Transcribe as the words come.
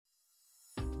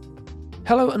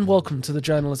Hello and welcome to the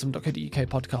journalism.co.uk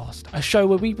podcast, a show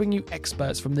where we bring you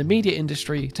experts from the media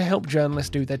industry to help journalists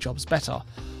do their jobs better.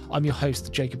 I'm your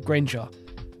host, Jacob Granger.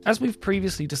 As we've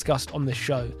previously discussed on this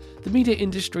show, the media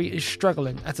industry is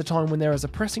struggling at a time when there is a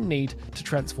pressing need to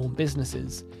transform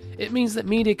businesses. It means that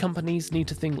media companies need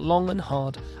to think long and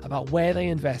hard about where they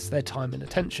invest their time and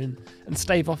attention and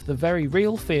stave off the very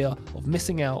real fear of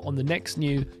missing out on the next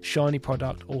new shiny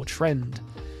product or trend.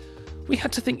 We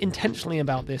had to think intentionally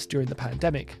about this during the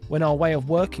pandemic, when our way of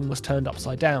working was turned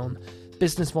upside down,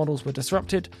 business models were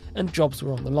disrupted, and jobs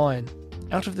were on the line.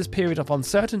 Out of this period of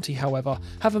uncertainty, however,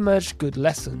 have emerged good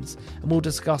lessons, and we'll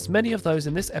discuss many of those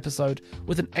in this episode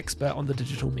with an expert on the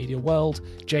digital media world,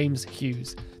 James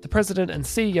Hughes, the president and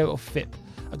CEO of FIP,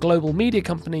 a global media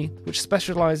company which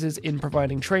specialises in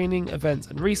providing training, events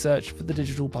and research for the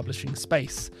digital publishing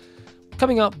space.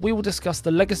 Coming up, we will discuss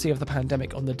the legacy of the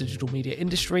pandemic on the digital media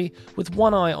industry with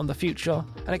one eye on the future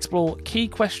and explore key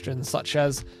questions such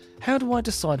as: how do I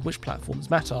decide which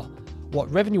platforms matter?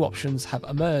 What revenue options have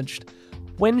emerged?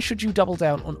 When should you double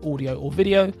down on audio or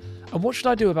video? And what should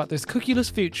I do about this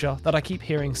cookieless future that I keep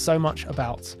hearing so much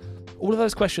about? All of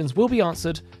those questions will be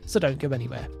answered, so don't go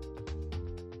anywhere.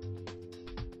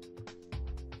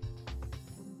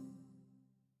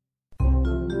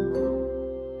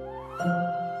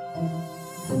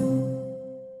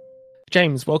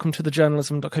 James, welcome to the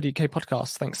journalism.co.uk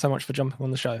podcast. Thanks so much for jumping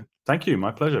on the show. Thank you. My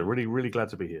pleasure. Really glad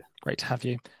to be here. Great to have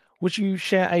you. Would you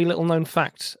share a little known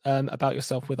fact about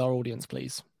yourself with our audience,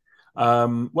 please?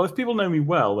 Well, if people know me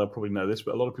well, they'll probably know this,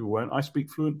 but a lot of people won't. I speak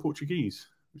fluent Portuguese,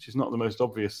 which is not the most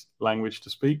obvious language to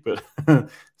speak, but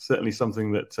certainly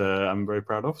something that I'm very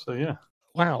proud of. So, yeah.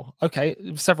 Wow. Okay.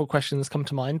 Several questions come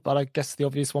to mind, but I guess the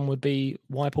obvious one would be,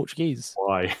 why Portuguese?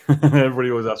 Why?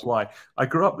 Everybody always asks why. I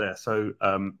grew up there. So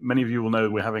many of you will know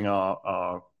we're having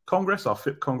our Congress, our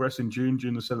FIP Congress in June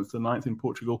the 7th to the 9th in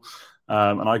Portugal.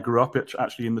 And I grew up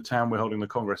actually in the town we're holding the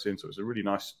Congress in. So it was a really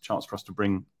nice chance for us to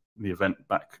bring the event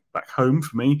back home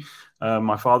for me.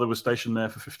 My father was stationed there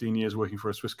for 15 years working for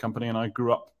a Swiss company, and I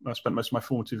spent most of my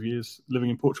formative years living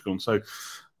in Portugal. And so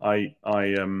I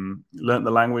learnt the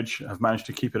language, have managed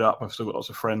to keep it up. I've still got lots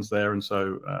of friends there, and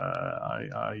so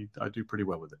I do pretty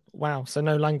well with it. Wow, so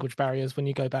no language barriers when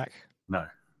you go back? No,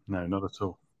 not at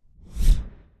all.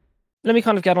 Let me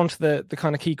kind of get on to the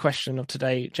kind of key question of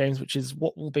today, James, which is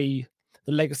what will be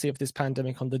the legacy of this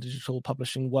pandemic on the digital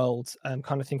publishing world, and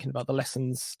kind of thinking about the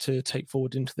lessons to take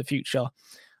forward into the future.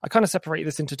 I kind of separate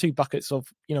this into two buckets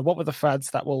of, what were the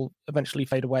fads that will eventually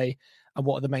fade away and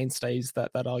what are the mainstays that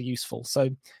are useful.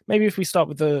 So maybe if we start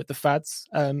with the fads,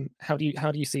 how do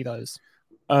you see those?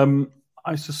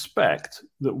 I suspect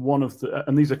that one of the,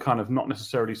 and these are kind of not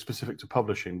necessarily specific to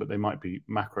publishing, but they might be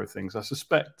macro things. I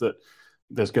suspect that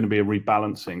there's going to be a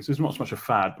rebalancing. So it's not so much a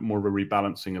fad, but more of a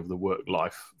rebalancing of the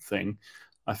work-life thing.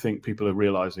 I think people are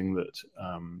realizing that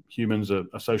humans are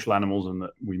social animals and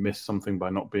that we miss something by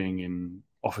not being in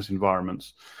office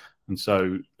environments. And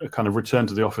so a kind of return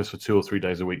to the office for 2 or 3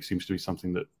 days a week seems to be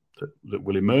something that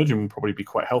will emerge and will probably be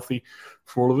quite healthy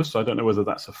for all of us. So I don't know whether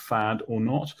that's a fad or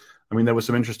not. I mean, there were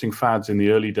some interesting fads in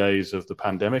the early days of the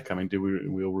pandemic. I mean, do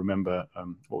we all remember,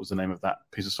 what was the name of that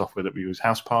piece of software that we use,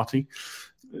 House Party?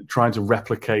 Trying to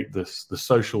replicate the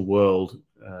social world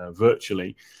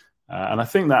virtually. And I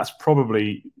think that's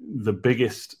probably the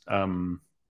biggest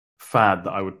fad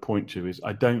that I would point to is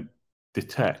I don't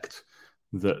detect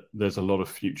that there's a lot of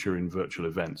future in virtual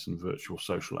events and virtual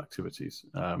social activities.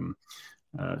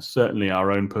 Certainly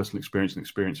our own personal experience and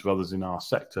experience of others in our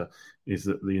sector is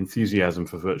that the enthusiasm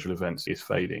for virtual events is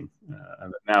fading.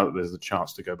 And now that there's a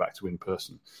chance to go back to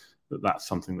in-person, that's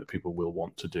something that people will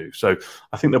want to do. So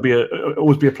I think there'll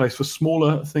always be a place for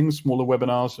smaller things, smaller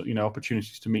webinars,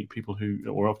 opportunities to meet people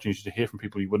or opportunities to hear from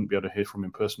people you wouldn't be able to hear from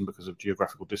in person because of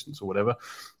geographical distance or whatever.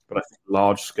 But I think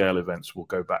large scale events will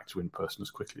go back to in person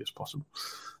as quickly as possible.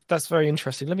 That's very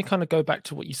interesting. Let me kind of go back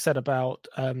to what you said about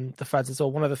the fads as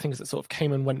well. One of the things that sort of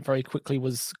came and went very quickly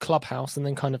was Clubhouse, and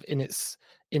then kind of in its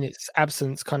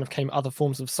absence kind of came other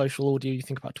forms of social audio. You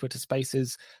think about Twitter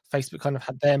Spaces, Facebook kind of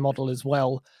had their model as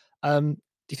well. Do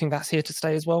you think that's here to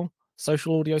stay as well?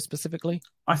 Social audio specifically?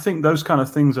 I think those kind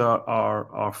of things are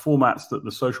formats that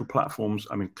the social platforms,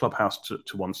 I mean, Clubhouse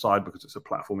to one side because it's a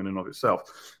platform in and of itself.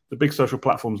 The big social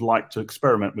platforms like to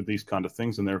experiment with these kind of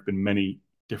things, and there have been many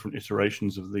different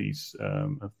iterations of these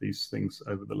things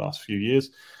over the last few years.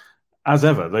 As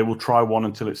ever, they will try one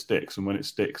until it sticks, and when it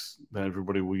sticks, then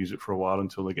everybody will use it for a while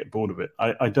until they get bored of it.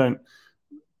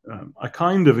 I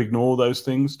kind of ignore those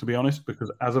things, to be honest,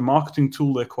 because as a marketing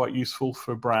tool, they're quite useful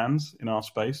for brands in our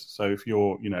space. So if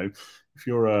you're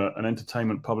an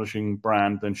entertainment publishing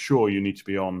brand, then sure, you need to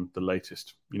be on the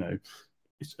latest,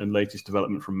 latest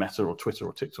development from Meta or Twitter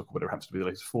or TikTok or whatever happens to be the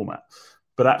latest format.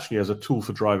 But actually, as a tool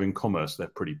for driving commerce, they're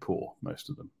pretty poor, most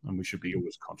of them. And we should be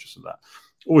always conscious of that.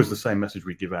 Always the same message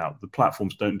we give out. The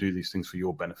platforms don't do these things for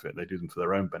your benefit. They do them for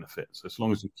their own benefit. So as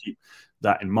long as you keep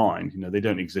that in mind, they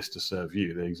don't exist to serve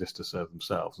you. They exist to serve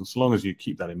themselves. And so long as you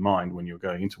keep that in mind when you're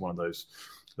going into one of those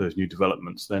new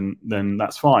developments, then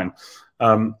that's fine.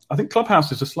 I think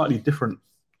Clubhouse is a slightly different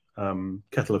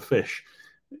kettle of fish.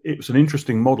 It was an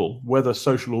interesting model. Whether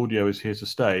social audio is here to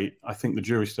stay, I think the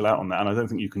jury's still out on that. And I don't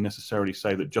think you can necessarily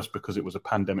say that just because it was a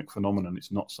pandemic phenomenon,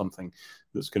 it's not something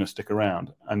that's going to stick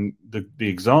around. And the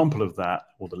example of that,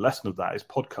 or the lesson of that, is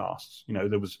podcasts.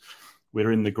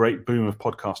 We're in the great boom of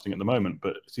podcasting at the moment,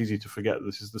 but it's easy to forget that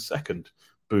this is the second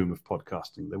boom of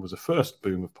podcasting. There was a first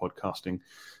boom of podcasting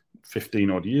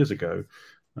 15 odd years ago.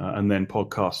 And then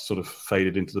podcasts sort of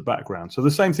faded into the background. So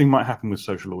the same thing might happen with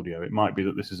social audio. It might be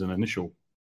that this is an initial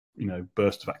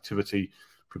burst of activity.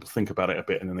 People think about it a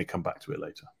bit and then they come back to it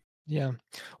later. Yeah.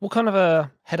 What kind of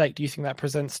a headache do you think that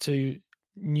presents to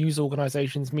news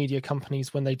organizations, media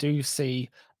companies, when they do see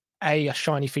A, a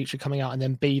shiny feature coming out, and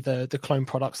then B, the clone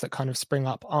products that kind of spring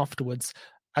up afterwards,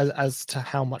 as to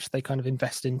how much they kind of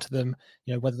invest into them,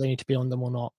 whether they need to be on them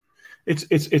or not?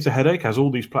 It's a headache, as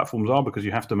all these platforms are, because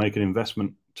you have to make an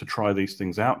investment to try these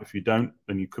things out. If you don't,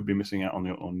 then you could be missing out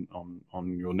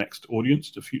on your next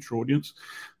audience, the future audience.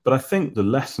 But I think the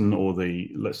lesson, or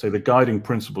let's say the guiding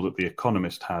principle that The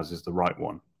Economist has, is the right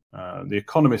one. The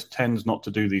Economist tends not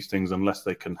to do these things unless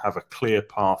they can have a clear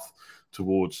path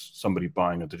towards somebody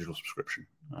buying a digital subscription,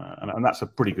 and that's a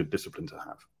pretty good discipline to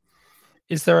have.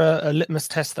 Is there a litmus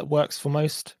test that works for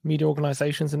most media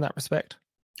organizations in that respect?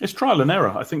 It's trial and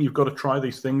error. I think you've got to try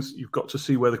these things. You've got to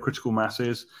see where the critical mass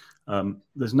is.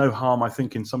 There's no harm, I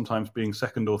think, in sometimes being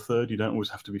second or third. You don't always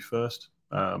have to be first.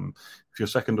 If you're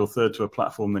second or third to a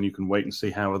platform, then you can wait and see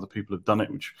how other people have done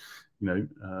it, which,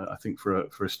 I think for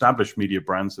established media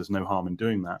brands, there's no harm in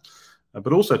doing that.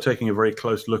 But also taking a very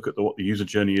close look at what the user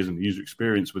journey is and the user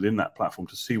experience within that platform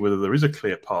to see whether there is a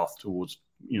clear path towards,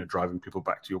 driving people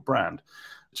back to your brand.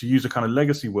 To use a kind of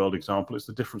legacy world example, it's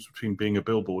the difference between being a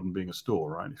billboard and being a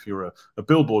store, right? If you're a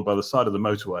billboard by the side of the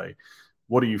motorway,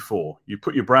 what are you for? You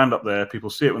put your brand up there, people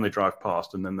see it when they drive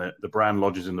past, and then the brand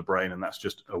lodges in the brain, and that's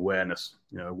just awareness,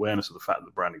 awareness of the fact that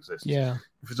the brand exists. Yeah.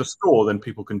 If it's a store, then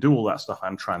people can do all that stuff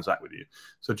and transact with you.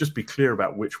 So just be clear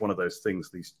about which one of those things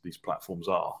these platforms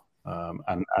are.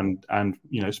 And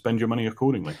spend your money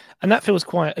accordingly. And that feels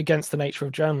quite against the nature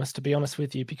of journalists, to be honest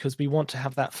with you, because we want to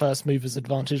have that first mover's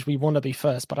advantage. We want to be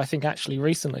first. But I think actually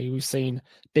recently we've seen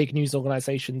big news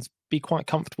organizations be quite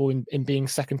comfortable in being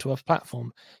second to a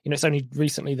platform. It's only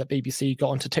recently that BBC got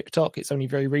onto TikTok. It's only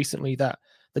very recently that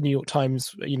the New York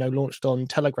Times, launched on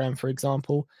Telegram, for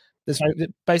example.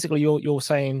 Basically you're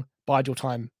saying bide your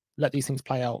time, let these things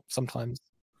play out sometimes.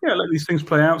 Yeah, let these things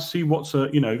play out. See what's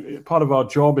part of our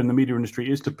job in the media industry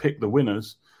is to pick the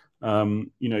winners.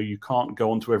 You can't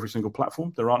go onto every single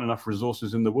platform. There aren't enough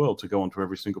resources in the world to go onto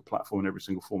every single platform and every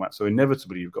single format. So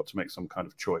inevitably, you've got to make some kind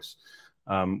of choice.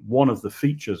 One of the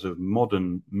features of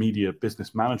modern media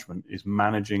business management is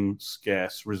managing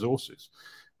scarce resources.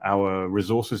 Our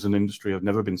resources in industry have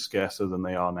never been scarcer than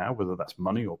they are now, whether that's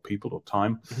money or people or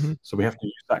time. Mm-hmm. So we have to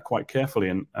use that quite carefully.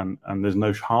 And there's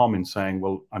no harm in saying,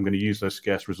 well, I'm going to use those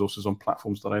scarce resources on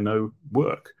platforms that I know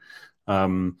work.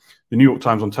 The New York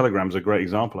Times on Telegram is a great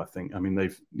example, I think. I mean,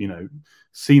 they've,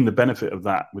 seen the benefit of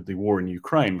that with the war in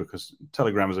Ukraine, because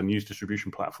Telegram as a news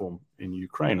distribution platform in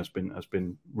Ukraine has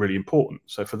been really important.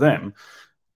 So for them,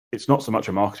 it's not so much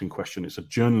a marketing question, it's a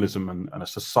journalism and a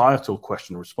societal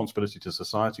question, a responsibility to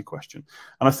society question.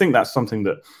 And I think that's something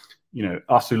that,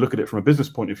 us who look at it from a business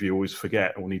point of view always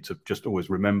forget, or need to just always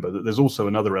remember that there's also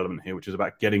another element here, which is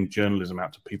about getting journalism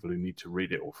out to people who need to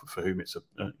read it, or for whom it's a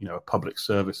public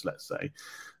service, let's say.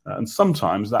 And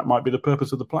sometimes that might be the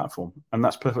purpose of the platform, and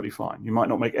that's perfectly fine. You might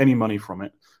not make any money from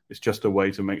it. It's just a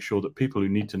way to make sure that people who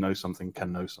need to know something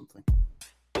can know something.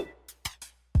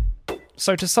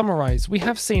 So to summarise, we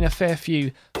have seen a fair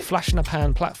few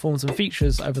flash-in-the-pan platforms and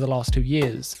features over the last 2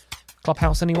 years.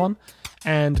 Clubhouse, anyone?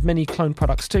 And many clone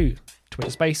products too.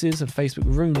 Twitter Spaces and Facebook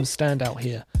Rooms stand out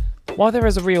here. While there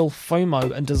is a real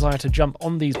FOMO and desire to jump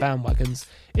on these bandwagons,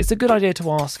 it's a good idea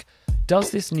to ask, does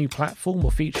this new platform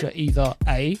or feature either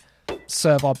A,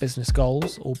 serve our business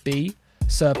goals, or B,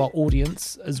 serve our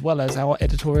audience as well as our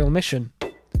editorial mission?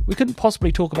 We couldn't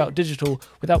possibly talk about digital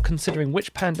without considering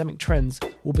which pandemic trends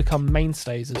will become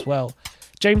mainstays as well.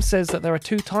 James says that there are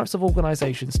two types of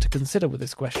organisations to consider with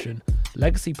this question: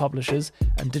 legacy publishers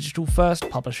and digital-first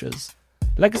publishers.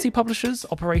 Legacy publishers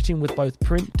operating with both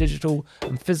print, digital,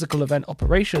 and physical event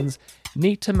operations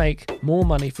need to make more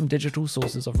money from digital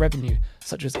sources of revenue,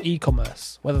 such as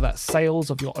e-commerce, whether that's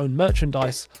sales of your own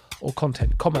merchandise or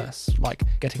content commerce, like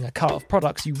getting a cut of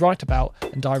products you write about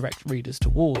and direct readers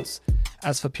towards.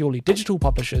 As for purely digital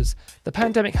publishers, the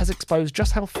pandemic has exposed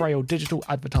just how frail digital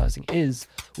advertising is,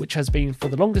 which has been for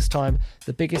the longest time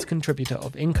the biggest contributor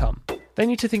of income. They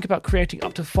need to think about creating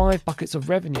up to 5 buckets of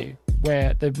revenue,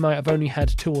 where they might have only had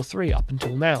 2 or 3 up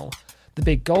until now. The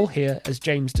big goal here, as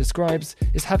James describes,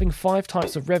 is having 5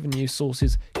 types of revenue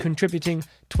sources contributing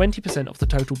 20% of the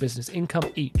total business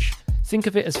income each. Think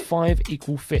of it as 5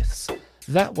 equal fifths.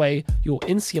 That way, you're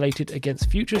insulated against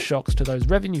future shocks to those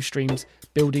revenue streams,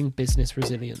 building business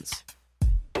resilience.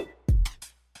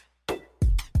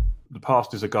 The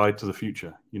past is a guide to the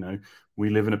future. We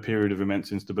live in a period of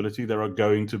immense instability. There are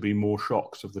going to be more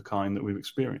shocks of the kind that we've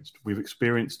experienced. We've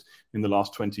experienced in the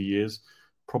last 20 years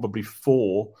probably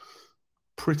 4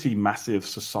 pretty massive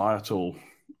societal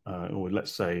or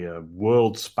let's say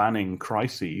world-spanning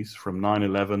crises, from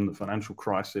 9/11, the financial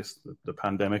crisis, the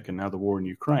pandemic, and now the war in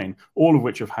Ukraine, all of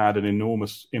which have had an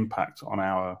enormous impact on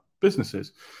our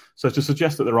businesses. So to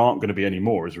suggest that there aren't going to be any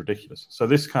more is ridiculous. So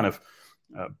this kind of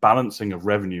balancing of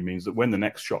revenue means that when the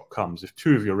next shock comes, if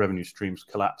 2 of your revenue streams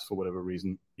collapse for whatever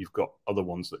reason, you've got other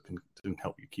ones that can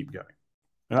help you keep going.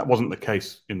 And that wasn't the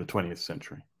case in the 20th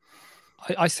century.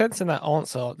 I sense in that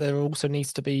answer, there also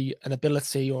needs to be an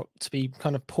ability or to be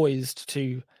kind of poised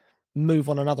to move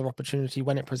on another opportunity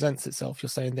when it presents itself. You're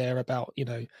saying there about,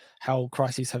 how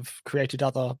crises have created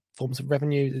other forms of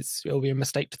revenue. It'll be a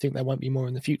mistake to think there won't be more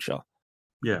in the future.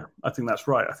 Yeah, I think that's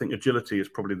right. I think agility is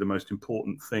probably the most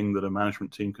important thing that a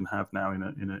management team can have now in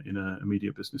a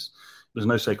media business. There's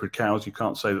no sacred cows. You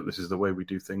can't say that this is the way we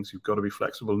do things. You've got to be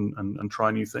flexible and try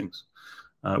new things.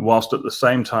 Whilst at the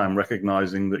same time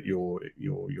recognizing that your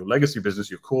legacy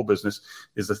business, your core business,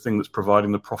 is the thing that's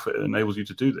providing the profit that enables you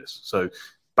to do this. So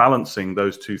balancing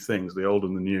those 2 things, the old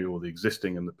and the new, or the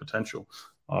existing and the potential,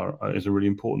 is a really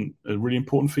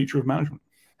important feature of management.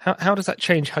 How does that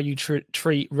change how you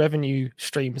treat revenue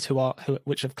streams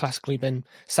which have classically been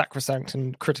sacrosanct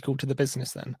and critical to the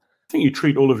business then? I think you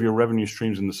treat all of your revenue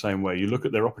streams in the same way. You look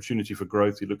at their opportunity for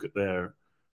growth, you look at their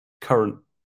current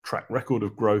track record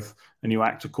of growth, and you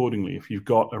act accordingly. If you've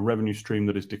got a revenue stream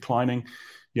that is declining,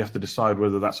 you have to decide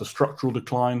whether that's a structural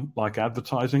decline like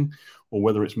advertising, or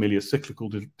whether it's merely a cyclical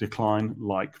decline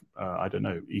like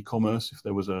e-commerce. If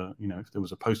there was a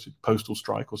postal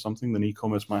strike or something, then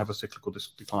e-commerce might have a cyclical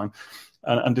decline,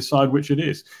 and decide which it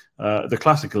is. The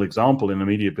classical example in a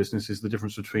media business is the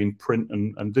difference between print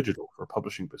and digital for a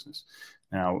publishing business.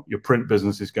 Now, your print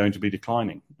business is going to be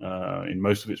declining in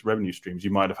most of its revenue streams.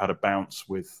 You might have had a bounce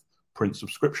with print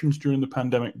subscriptions during the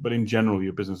pandemic, but in general,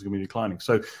 your business is going to be declining.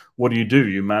 So what do?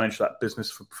 You manage that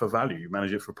business for value. You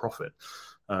manage it for profit.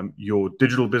 Your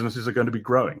digital businesses are going to be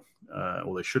growing,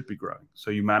 or they should be growing. So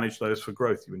you manage those for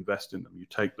growth. You invest in them. You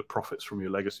take the profits from your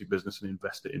legacy business and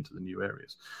invest it into the new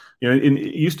areas.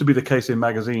 It used to be the case in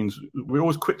magazines. We're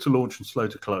always quick to launch and slow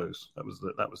to close. That was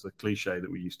the cliche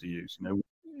that we used to use.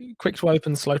 Quick to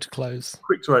open, slow to close.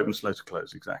 Quick to open, slow to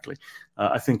close, exactly.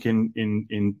 I think in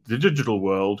the digital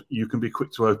world, you can be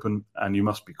quick to open and you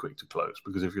must be quick to close,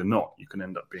 because if you're not, you can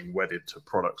end up being wedded to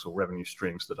products or revenue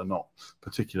streams that are not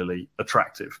particularly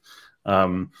attractive.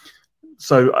 I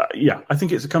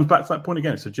think it comes back to that point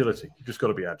again. It's agility. You've just got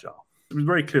to be agile. It was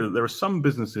very clear that there are some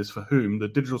businesses for whom the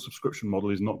digital subscription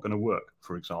model is not going to work,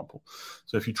 for example.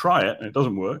 So if you try it and it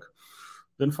doesn't work,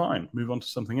 then fine, move on to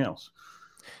something else.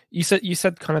 You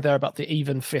said kind of there about the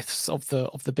even fifths of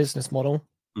the business model.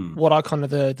 What are kind of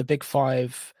the big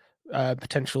 5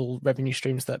 potential revenue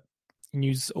streams that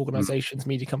news organizations,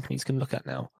 media companies can look at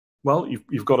now? Well,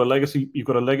 you've got a legacy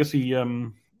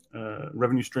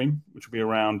revenue stream, which will be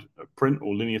around print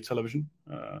or linear television.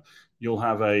 You'll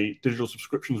have a digital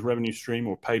subscriptions revenue stream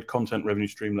or paid content revenue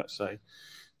stream, let's say.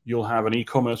 You'll have an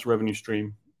e-commerce revenue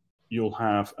stream. You'll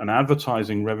have an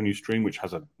advertising revenue stream, which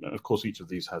has of course, each of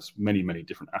these has many, many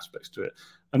different aspects to it.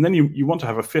 And then you want to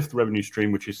have a 5th revenue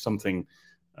stream, which is something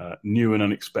new and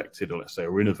unexpected, or let's say,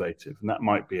 or innovative. And that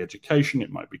might be education,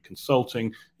 it might be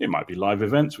consulting, it might be live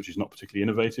events, which is not particularly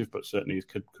innovative, but certainly it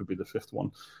could be the 5th one.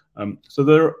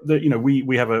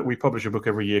 We publish a book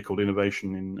every year called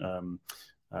Innovation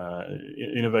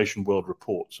World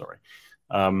Report.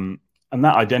 And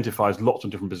that identifies lots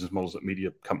of different business models that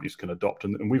media companies can adopt.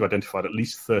 And we've identified at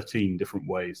least 13 different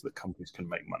ways that companies can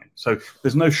make money. So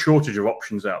there's no shortage of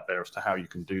options out there as to how you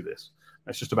can do this.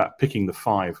 It's just about picking the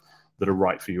 5 that are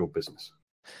right for your business.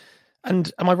 And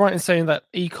am I right in saying that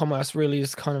e-commerce really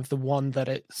is kind of the one that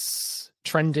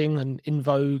trending and in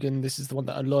vogue, and this is the one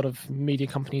that a lot of media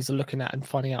companies are looking at and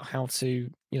finding out how to,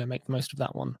 make the most of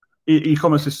that one?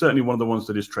 E-commerce is certainly one of the ones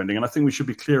that is trending, and I think we should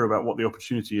be clear about what the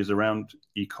opportunity is around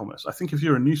e-commerce. I think if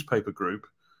you're a newspaper group,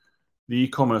 the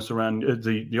e-commerce around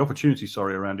the opportunity,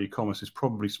 around e-commerce is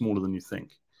probably smaller than you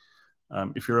think.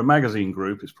 If you're a magazine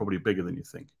group, it's probably bigger than you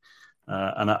think.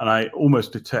 And I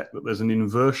almost detect that there's an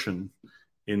inversion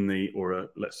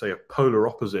let's say a polar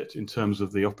opposite in terms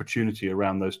of the opportunity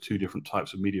around those two different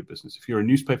types of media business. If you're a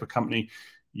newspaper company,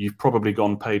 you've probably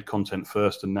gone paid content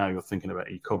first, and now you're thinking about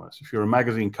e-commerce. If you're a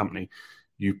magazine company,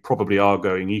 you probably are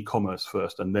going e-commerce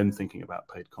first and then thinking about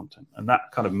paid content. And that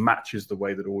kind of matches the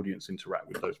way that audience interact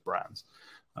with those brands.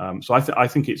 So I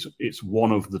think it's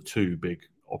one of the two big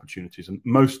opportunities. And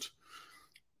most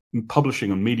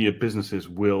publishing and media businesses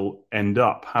will end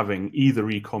up having either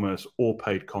e-commerce or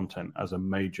paid content as a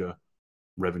major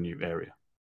revenue area.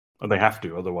 And they have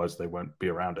to, otherwise they won't be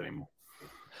around anymore.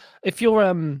 If you're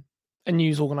a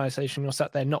news organization, you're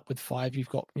sat there not with 5, you've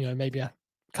got maybe a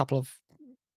couple of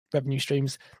revenue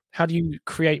streams. How do you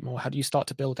create more? How do you start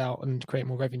to build out and create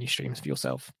more revenue streams for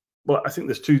yourself? Well, I think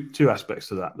there's two aspects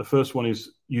to that. The first one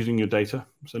is using your data.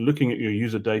 So looking at your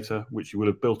user data, which you will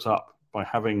have built up by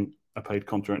having a paid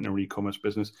content in an e-commerce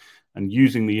business, and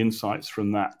using the insights from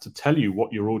that to tell you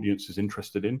what your audience is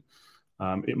interested in.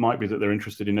 It might be that they're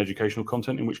interested in educational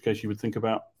content, in which case you would think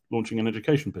about launching an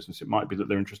education business. It might be that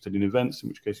they're interested in events, in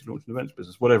which case you launch an events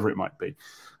business, whatever it might be.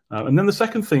 And then the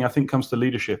second thing, I think, comes to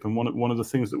leadership. And one of the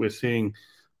things that we're seeing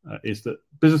is that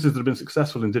businesses that have been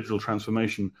successful in digital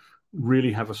transformation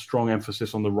really have a strong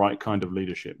emphasis on the right kind of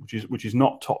leadership, which is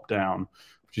not top down,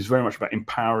 which is very much about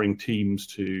empowering teams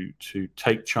to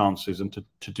take chances and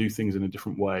to do things in a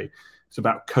different way. It's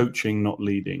about coaching, not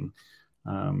leading.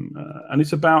 And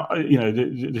it's about,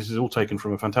 this is all taken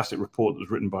from a fantastic report that was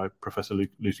written by Professor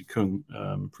Lucy Kung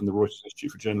from the Reuters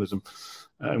Institute for Journalism,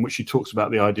 in which she talks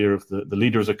about the idea of the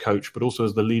leader as a coach, but also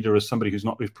as the leader as somebody who's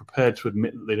prepared to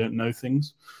admit that they don't know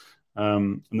things,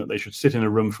 and that they should sit in a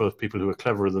room full of people who are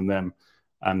cleverer than them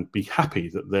and be happy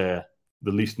that they're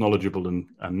the least knowledgeable and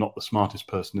not the smartest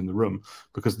person in the room,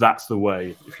 because that's the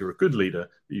way, if you're a good leader,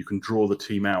 that you can draw the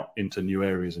team out into new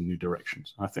areas and new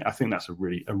directions. I think that's a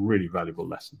really valuable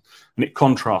lesson, and it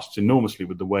contrasts enormously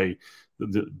with the way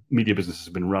that the media business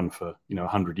has been run for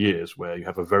 100 years, where you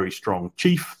have a very strong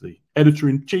chief, the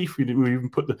editor-in-chief. We even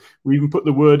put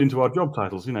the word into our job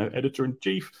titles,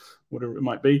 editor-in-chief, whatever it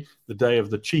might be. The day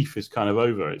of the chief is kind of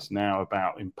over. It's now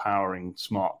about empowering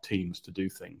smart teams to do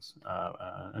things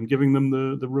and giving them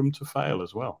the room to fail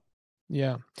as well.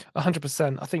 Yeah,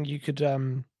 100%. I think you could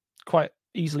quite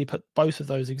easily put both of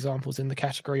those examples in the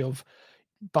category of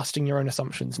busting your own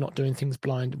assumptions, not doing things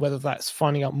blind, whether that's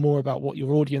finding out more about what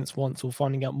your audience wants or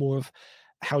finding out more of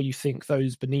how you think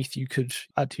those beneath you could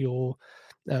add to your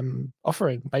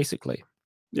offering, basically.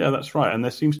 Yeah, that's right. And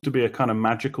there seems to be a kind of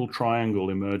magical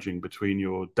triangle emerging between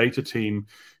your data team,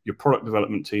 your product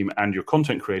development team, and your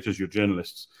content creators, your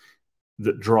journalists,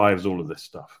 that drives all of this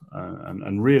stuff.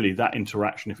 And really, that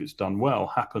interaction, if it's done well,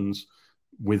 happens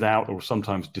without or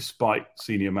sometimes despite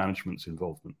senior management's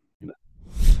involvement.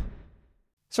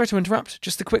 Sorry to interrupt,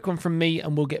 just a quick one from me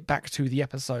and we'll get back to the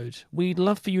episode. We'd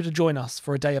love for you to join us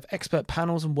for a day of expert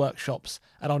panels and workshops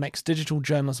at our next digital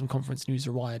journalism conference, News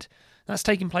Rewired. That's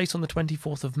taking place on the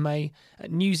 24th of May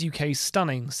at News UK's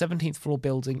stunning 17th floor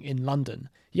building in London.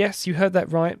 Yes, you heard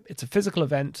that right, it's a physical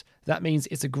event. That means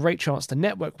it's a great chance to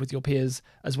network with your peers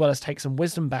as well as take some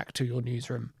wisdom back to your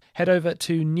newsroom. Head over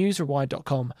to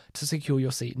newsrewired.com to secure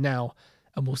your seat now,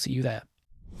 and we'll see you there.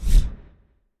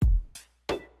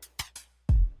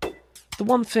 The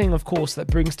one thing, of course, that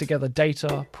brings together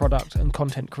data, product, and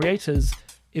content creators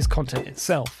is content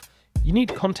itself. You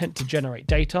need content to generate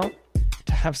data,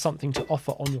 to have something to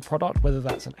offer on your product, whether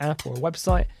that's an app or a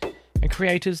website, and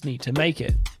creators need to make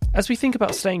it. As we think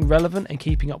about staying relevant and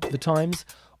keeping up with the times,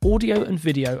 audio and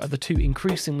video are the two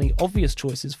increasingly obvious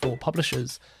choices for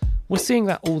publishers. We're seeing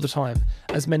that all the time,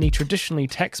 as many traditionally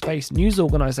text-based news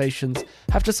organisations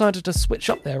have decided to switch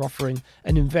up their offering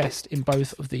and invest in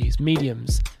both of these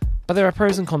mediums. But there are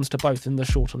pros and cons to both in the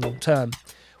short and long term.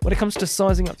 When it comes to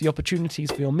sizing up the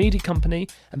opportunities for your media company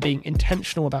and being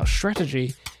intentional about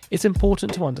strategy, it's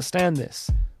important to understand this.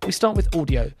 We start with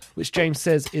audio, which James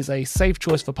says is a safe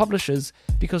choice for publishers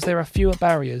because there are fewer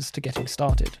barriers to getting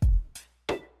started.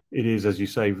 It is, as you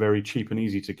say, very cheap and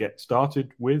easy to get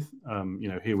started with.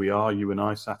 Here we are, you and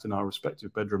I sat in our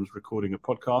respective bedrooms recording a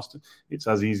podcast. It's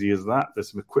as easy as that.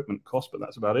 There's some equipment cost, but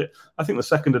that's about it. I think the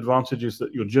second advantage is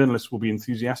that your journalists will be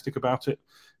enthusiastic about it.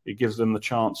 It gives them the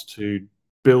chance to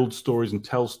build stories and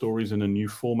tell stories in a new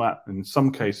format. And in some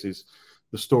cases,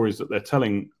 the stories that they're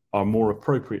telling are more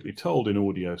appropriately told in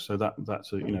audio. So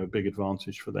that's a big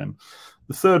advantage for them.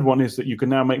 The third one is that you can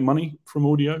now make money from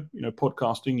audio.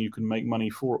 Podcasting, you can make money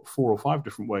four or five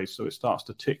different ways. So it starts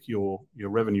to tick your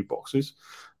revenue boxes,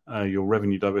 your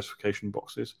revenue diversification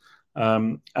boxes.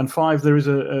 And five, there is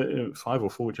a 5 or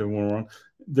 4, whichever one we're on.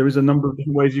 There is a number of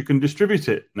different ways you can distribute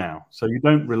it now. So you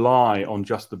don't rely on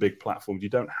just the big platforms. You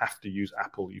don't have to use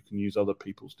Apple. You can use other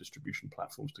people's distribution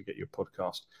platforms to get your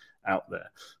podcast out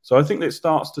there. So I think it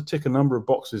starts to tick a number of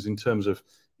boxes in terms of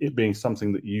it being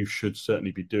something that you should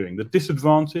certainly be doing. The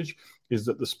disadvantage is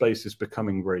that the space is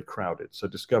becoming very crowded. So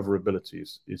discoverability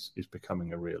is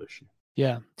becoming a real issue.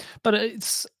 Yeah, but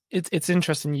it's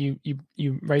interesting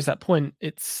you raise that point.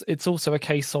 It's also a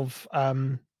case of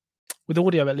with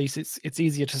audio, at least it's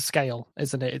easier to scale,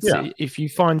 isn't it? If you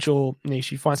find your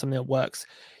niche, you find something that works,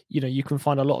 you can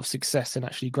find a lot of success in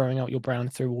actually growing out your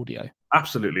brand through audio.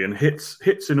 Absolutely, and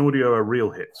hits in audio are real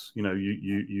hits.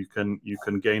 You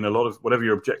can gain a lot of whatever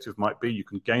your objective might be. You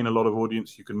can gain a lot of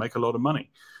audience. You can make a lot of money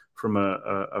from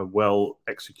a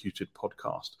well-executed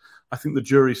podcast. I think the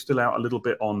jury's still out a little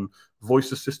bit on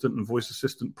voice assistant and voice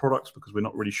assistant products because we're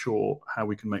not really sure how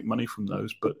we can make money from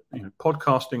those. But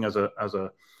podcasting as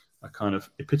a kind of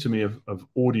epitome of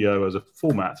audio as a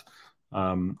format,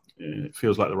 it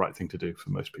feels like the right thing to do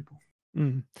for most people.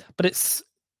 But it's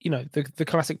the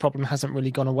classic problem hasn't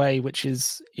really gone away, which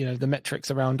is the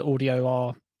metrics around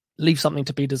audio leave something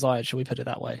to be desired. Shall we put it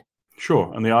that way?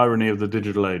 Sure, and the irony of the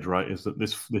digital age, right, is that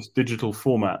this digital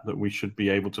format that we should be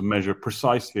able to measure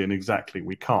precisely and exactly,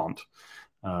 we can't,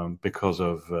 because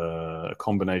of a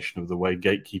combination of the way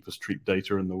gatekeepers treat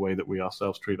data and the way that we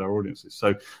ourselves treat our audiences.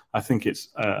 So I think it's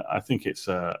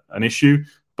an issue,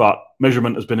 but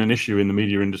measurement has been an issue in the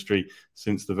media industry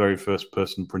since the very first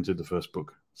person printed the first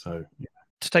book. So yeah.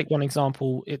 To take one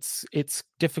example, it's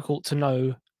difficult to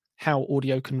know how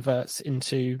audio converts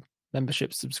into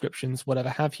membership subscriptions, whatever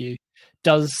have you.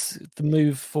 Does the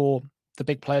move for the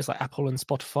big players like Apple and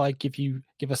Spotify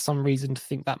give us some reason to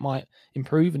think that might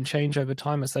improve and change over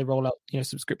time as they roll out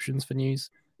subscriptions for news?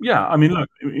 Yeah, I mean, look,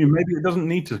 maybe it doesn't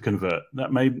need to convert.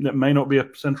 That may not be a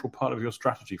central part of your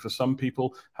strategy. For some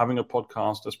people, having a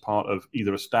podcast as part of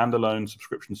either a standalone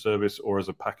subscription service or as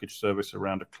a package service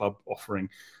around a club offering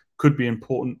could be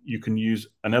important. You can use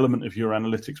an element of your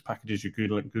analytics packages, your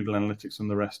Google Analytics and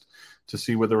the rest, to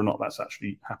see whether or not that's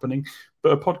actually happening.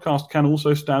 But a podcast can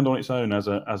also stand on its own as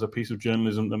a piece of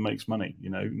journalism that makes money.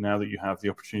 Now that you have the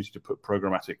opportunity to put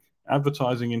programmatic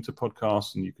advertising into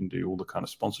podcasts and you can do all the kind of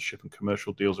sponsorship and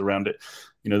commercial deals around it,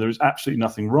 there is absolutely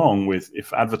nothing wrong with,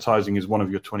 if advertising is one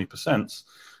of your 20%,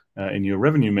 in your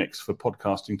revenue mix, for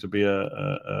podcasting to be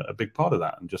a big part of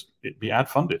that and just it be ad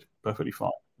funded, perfectly fine.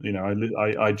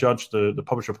 I judge the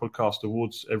Publisher Podcast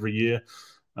Awards every year,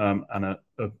 and a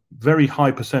very high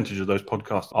percentage of those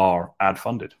podcasts are ad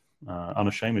funded,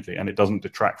 unashamedly, and it doesn't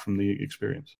detract from the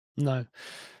experience. No.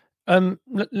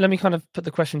 Let me kind of put the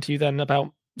question to you then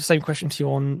about the same question to you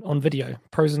on video,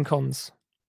 pros and cons.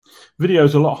 Video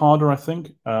is a lot harder, I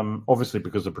think, obviously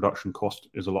because the production cost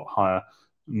is a lot higher.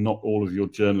 Not all of your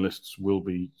journalists will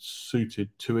be suited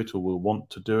to it or will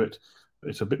want to do it.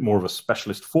 It's a bit more of a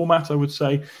specialist format, I would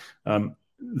say.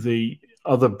 The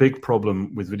other big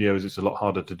problem with video is it's a lot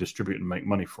harder to distribute and make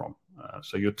money from.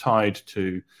 So you're tied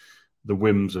to the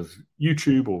whims of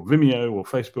YouTube or Vimeo or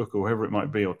Facebook or whoever it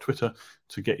might be, or Twitter,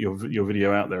 to get your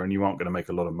video out there, and you aren't going to make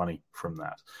a lot of money from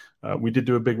that. We did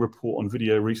do a big report on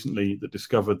video recently that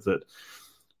discovered that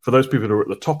for those people who are at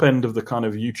the top end of the kind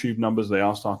of YouTube numbers, they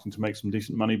are starting to make some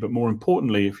decent money. But more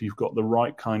importantly, if you've got the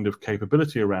right kind of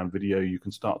capability around video, you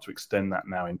can start to extend that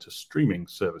now into streaming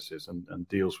services and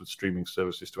deals with streaming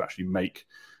services to actually make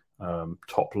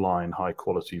top line, high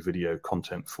quality video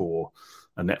content for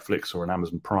a Netflix or an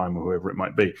Amazon Prime or whoever it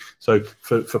might be. So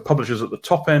for publishers at the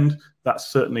top end, that's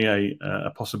certainly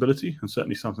a possibility and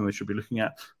certainly something they should be looking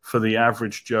at. For the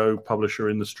average Joe publisher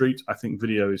in the street, I think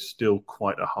video is still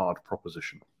quite a hard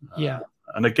proposition. Yeah.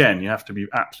 And again, you have to be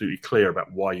absolutely clear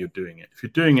about why you're doing it. If you're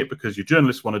doing it because your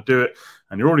journalists want to do it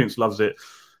and your audience loves it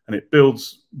and it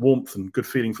builds warmth and good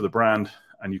feeling for the brand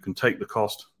and you can take the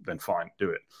cost, then fine, do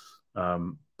it.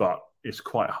 But it's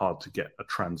quite hard to get a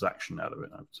transaction out of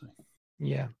it, I would say.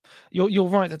 Yeah, you're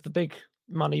right that the big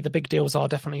money, the big deals are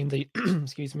definitely in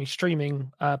the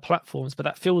streaming platforms, but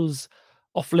that feels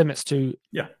off limits to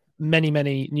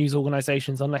many news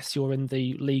organizations unless you're in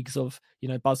the leagues of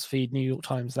BuzzFeed, New York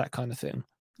Times, that kind of thing.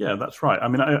 Yeah, that's right. I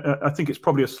mean, I think it's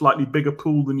probably a slightly bigger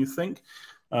pool than you think.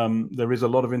 There is a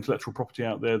lot of intellectual property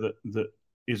out there that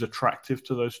is attractive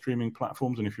to those streaming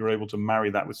platforms, and if you're able to marry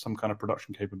that with some kind of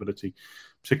production capability,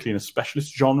 particularly in a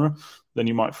specialist genre, then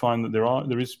you might find that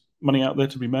there is money out there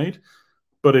to be made.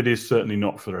 but it is certainly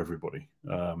not for everybody.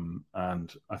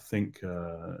 And I think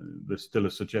there's still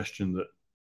a suggestion that,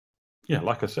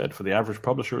 like I said, for the average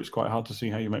publisher, it's quite hard to see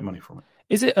how you make money from it.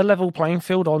 Is it a level playing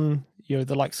field on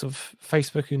the likes of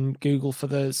Facebook and Google for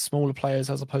the smaller players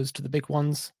as opposed to the big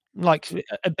ones? Like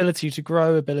ability to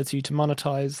grow, ability to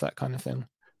monetize, that kind of thing?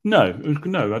 No,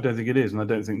 I don't think it is, and I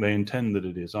don't think they intend that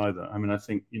it is either. I mean, I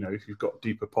think, if you've got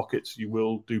deeper pockets, you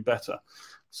will do better,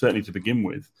 certainly to begin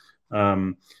with.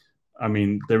 I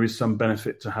mean, there is some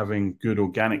benefit to having good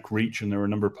organic reach, and there are a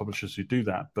number of publishers who do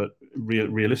that. But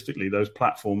realistically, those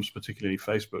platforms, particularly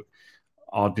Facebook,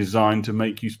 are designed to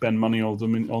make you spend money on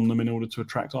them in order to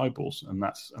attract eyeballs, and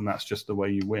that's just the way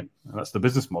you win. And that's the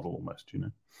business model almost,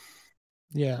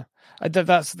 Yeah,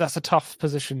 that's a tough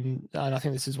position, and I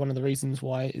think this is one of the reasons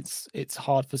why it's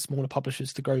hard for smaller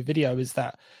publishers to grow video, is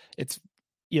that it's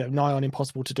nigh on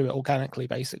impossible to do it organically,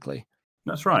 basically.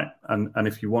 That's right, and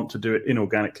if you want to do it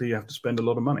inorganically, you have to spend a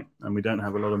lot of money, and we don't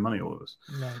have a lot of money, all of us.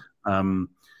 Right.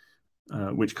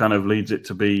 Which kind of leads it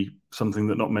to be something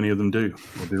that not many of them do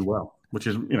or do well, which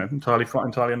is entirely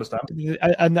understandable.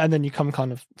 And then you come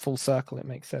kind of full circle. It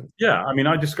makes sense. Yeah, I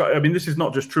mean, this is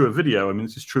not just true of video. I mean,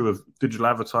 this is true of digital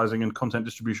advertising and content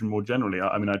distribution more generally.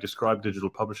 I mean, I describe digital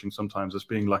publishing sometimes as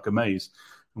being like a maze,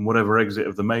 and whatever exit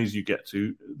of the maze you get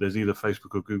to, there's either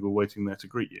Facebook or Google waiting there to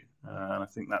greet you. And I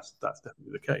think that's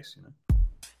definitely the case.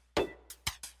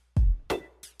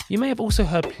 You may have also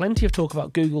heard plenty of talk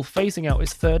about Google phasing out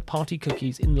its third-party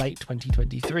cookies in late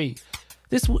 2023.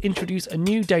 This will introduce a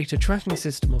new data tracking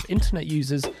system of internet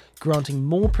users, granting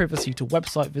more privacy to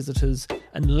website visitors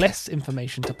and less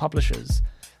information to publishers.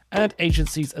 Ad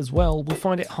agencies as well will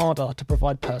find it harder to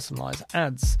provide personalised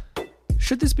ads.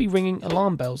 Should this be ringing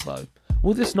alarm bells though?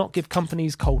 Will this not give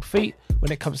companies cold feet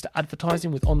when it comes to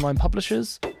advertising with online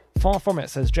publishers? Far from it,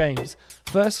 says James.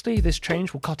 Firstly, this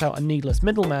change will cut out a needless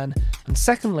middleman, and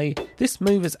secondly, this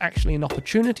move is actually an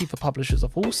opportunity for publishers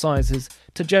of all sizes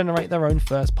to generate their own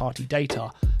first-party data,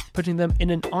 putting them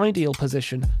in an ideal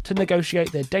position to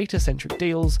negotiate their data-centric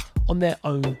deals on their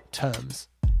own terms.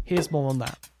 Here's more on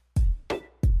that.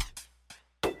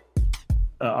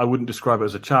 I wouldn't describe it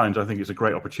as a challenge. I think it's a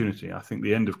great opportunity. I think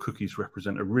the end of cookies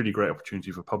represent a really great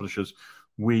opportunity for publishers.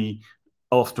 We,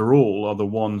 after all, are the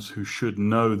ones who should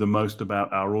know the most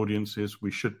about our audiences. We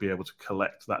should be able to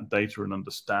collect that data and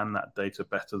understand that data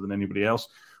better than anybody else.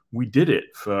 We did it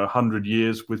for 100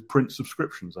 years with print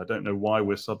subscriptions. I don't know why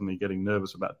we're suddenly getting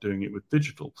nervous about doing it with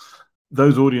digital.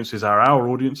 Those audiences are our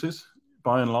audiences,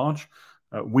 by and large.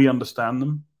 We understand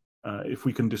them. If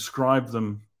we can describe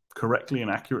them correctly and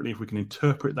accurately, if we can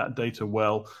interpret that data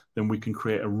well, then we can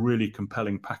create a really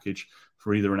compelling package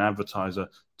for either an advertiser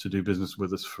to do business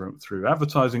with us through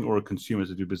advertising or a consumer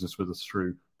to do business with us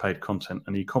through paid content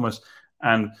and e-commerce.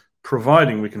 And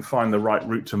providing we can find the right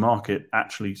route to market,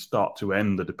 actually start to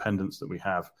end the dependence that we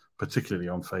have, particularly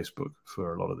on Facebook,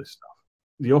 for a lot of this stuff.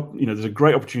 There's a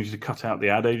great opportunity to cut out the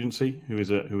ad agency, who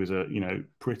is a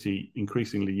pretty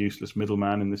increasingly useless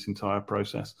middleman in this entire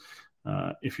process.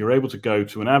 If you're able to go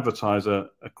to an advertiser,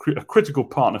 a critical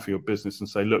partner for your business, and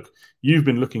say, look, you've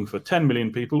been looking for 10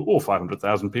 million people or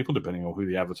 500,000 people, depending on who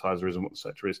the advertiser is and what the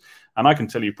sector is, and I can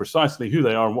tell you precisely who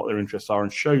they are and what their interests are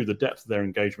and show you the depth of their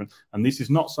engagement. And this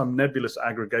is not some nebulous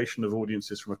aggregation of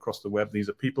audiences from across the web. These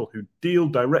are people who deal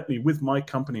directly with my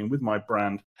company and with my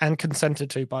brand. And consented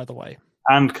to, by the way.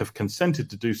 And have consented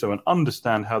to do so and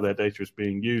understand how their data is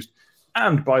being used.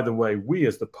 And by the way, we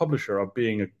as the publisher are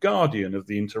being a guardian of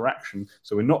the interaction.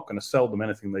 So we're not going to sell them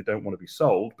anything they don't want to be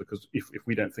sold, because if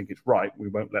we don't think it's right, we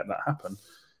won't let that happen.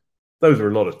 Those are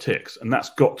a lot of ticks, and that's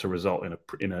got to result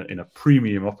in a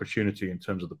premium opportunity in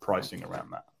terms of the pricing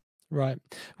around that. Right.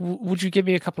 Would you give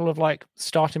me a couple of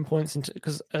starting points?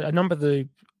 Because a number of the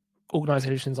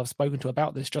organizations I've spoken to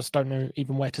about this just don't know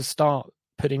even where to start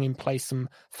putting in place some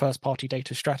first-party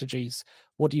data strategies.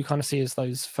 What do you kind of see as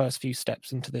those first few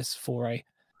steps into this foray?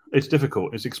 It's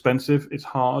difficult. It's expensive. It's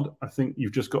hard. I think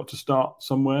you've just got to start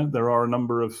somewhere. There are a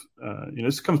number of,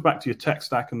 this comes back to your tech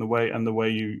stack and the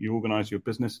way you organize your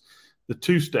business. The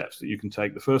two steps that you can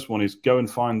take. The first one is go and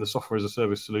find the software as a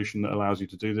service solution that allows you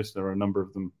to do this. There are a number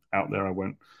of them out there. I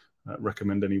won't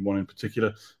recommend any one in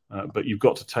particular, but you've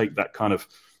got to take that kind of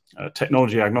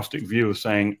technology agnostic view of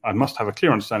saying, I must have a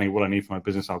clear understanding of what I need for my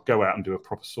business. I'll go out and do a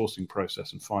proper sourcing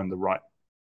process and find the right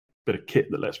bit of kit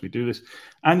that lets me do this.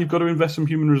 And you've got to invest some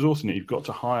human resource in it. You've got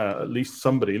to hire at least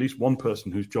one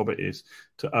person whose job it is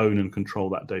to own and control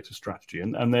that data strategy.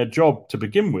 And their job to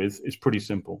begin with is pretty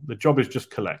simple. The job is just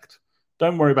collect.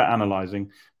 Don't worry about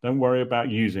analyzing. Don't worry about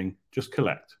using. Just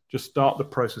collect. Just start the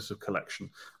process of collection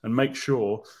and make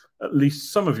sure at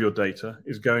least some of your data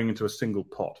is going into a single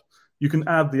pot. You can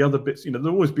add the other bits. There'll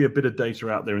always be a bit of data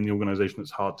out there in the organization that's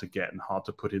hard to get and hard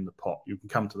to put in the pot. You can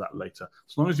come to that later.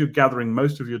 As long as you're gathering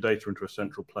most of your data into a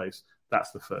central place, that's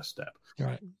the first step.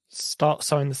 Right. Start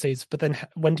sowing the seeds. But then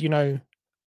when do you know,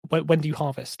 when do you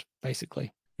harvest,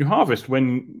 basically? You harvest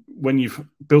when you've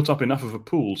built up enough of a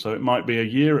pool. So it might be a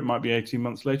year, it might be 18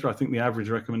 months later. I think the average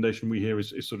recommendation we hear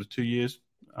is sort of 2 years,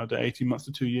 18 months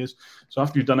to 2 years. So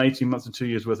after you've done 18 months to 2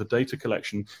 years worth of data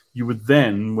collection, you would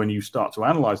then, when you start to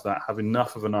analyze that, have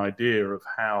enough of an idea of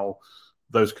how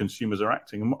those consumers are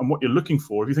acting. And what you're looking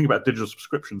for, if you think about digital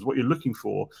subscriptions, what you're looking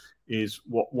for is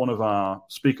what one of our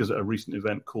speakers at a recent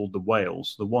event called the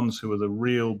whales, the ones who are the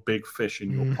real big fish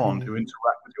in your pond, who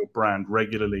interact with your brand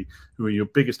regularly, who are your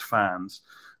biggest fans.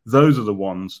 Those are the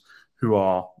ones who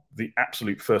are the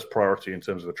absolute first priority in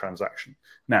terms of a transaction.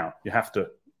 Now, you have to,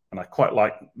 and I quite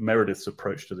like Meredith's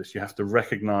approach to this, you have to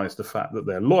recognize the fact that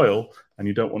they're loyal and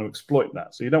you don't want to exploit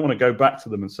that. So you don't want to go back to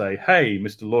them and say, hey,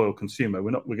 Mr. Loyal Consumer,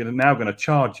 we're now going to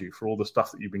charge you for all the stuff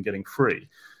that you've been getting free.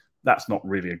 That's not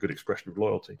really a good expression of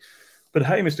loyalty. But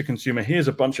hey, Mr. Consumer, here's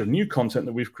a bunch of new content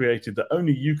that we've created that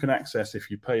only you can access if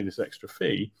you pay this extra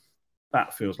fee.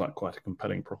 That feels like quite a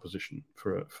compelling proposition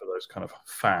for those kind of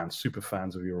fans, super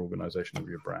fans of your organization, of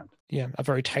your brand. Yeah, a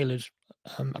very tailored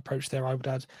approach there, I would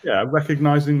add. Yeah,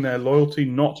 recognizing their loyalty,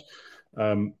 not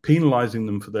penalizing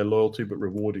them for their loyalty, but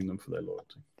rewarding them for their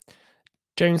loyalty.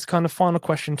 James, kind of final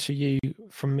question to you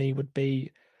from me would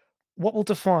be, what will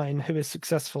define who is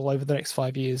successful over the next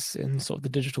 5 years in sort of the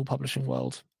digital publishing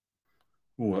world?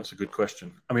 Oh, that's a good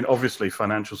question. I mean, obviously,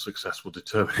 financial success will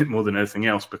determine it more than anything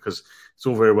else, because it's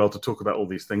all very well to talk about all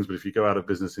these things, but if you go out of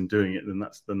business in doing it,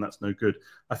 then that's no good.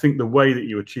 I think the way that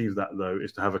you achieve that, though,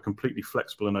 is to have a completely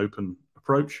flexible and open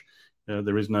approach.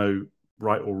 There is no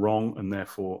right or wrong, and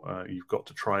therefore you've got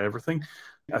to try everything.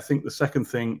 I think the second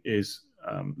thing is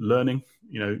learning.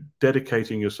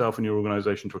 Dedicating yourself and your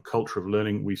organization to a culture of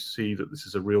learning. We see that this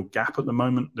is a real gap at the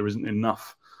moment. There isn't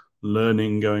enough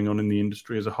learning going on in the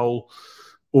industry as a whole.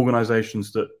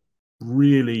 Organizations that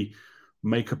really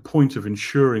make a point of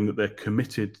ensuring that they're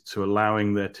committed to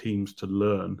allowing their teams to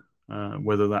learn,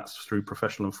 whether that's through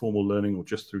professional and formal learning or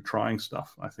just through trying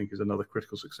stuff, I think is another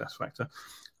critical success factor.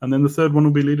 And then the third one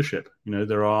will be leadership.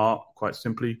 There are, quite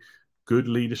simply, good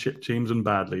leadership teams and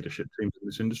bad leadership teams in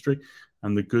this industry,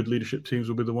 and the good leadership teams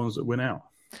will be the ones that win out.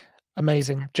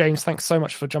 Amazing. James, thanks so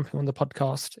much for jumping on the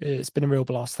podcast. It's been a real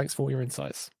blast. Thanks for all your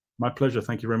insights. My pleasure.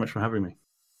 Thank you very much for having me.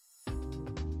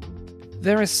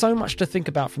 There is so much to think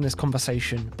about from this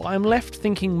conversation, but I'm left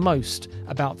thinking most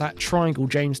about that triangle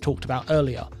James talked about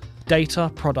earlier: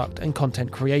 data, product, and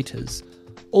content creators.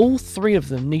 All three of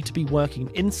them need to be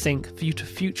working in sync for you to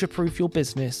future-proof your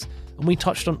business, and we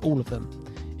touched on all of them.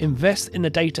 Invest in a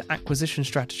data acquisition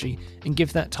strategy and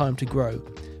give that time to grow.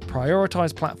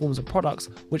 Prioritise platforms and products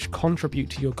which contribute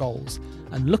to your goals,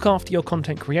 and look after your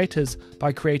content creators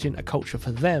by creating a culture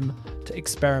for them to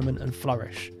experiment and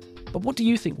flourish. But what do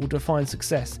you think will define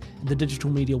success in the digital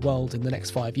media world in the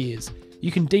next 5 years?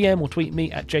 You can DM or tweet me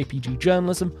at JPG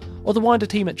Journalism, or the wider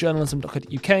team at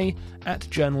journalism.co.uk at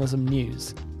Journalism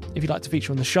News. If you'd like to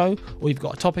feature on the show, or you've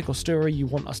got a topic or story you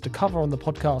want us to cover on the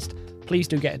podcast, please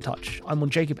do get in touch. I'm on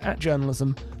Jacob at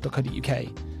journalism.co.uk.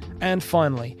 And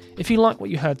finally, if you like what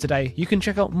you heard today, you can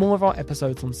check out more of our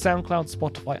episodes on SoundCloud,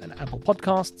 Spotify, and Apple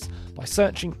Podcasts by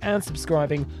searching and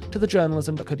subscribing to the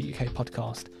journalism.co.uk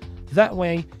podcast. That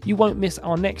way, you won't miss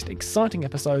our next exciting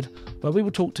episode, where we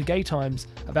will talk to Gay Times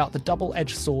about the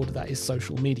double-edged sword that is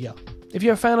social media. If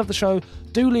you're a fan of the show,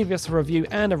 do leave us a review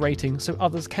and a rating so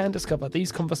others can discover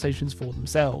these conversations for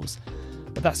themselves.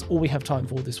 But that's all we have time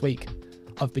for this week.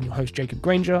 I've been your host, Jacob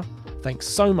Granger. Thanks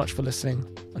so much for listening.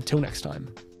 Until next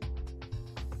time.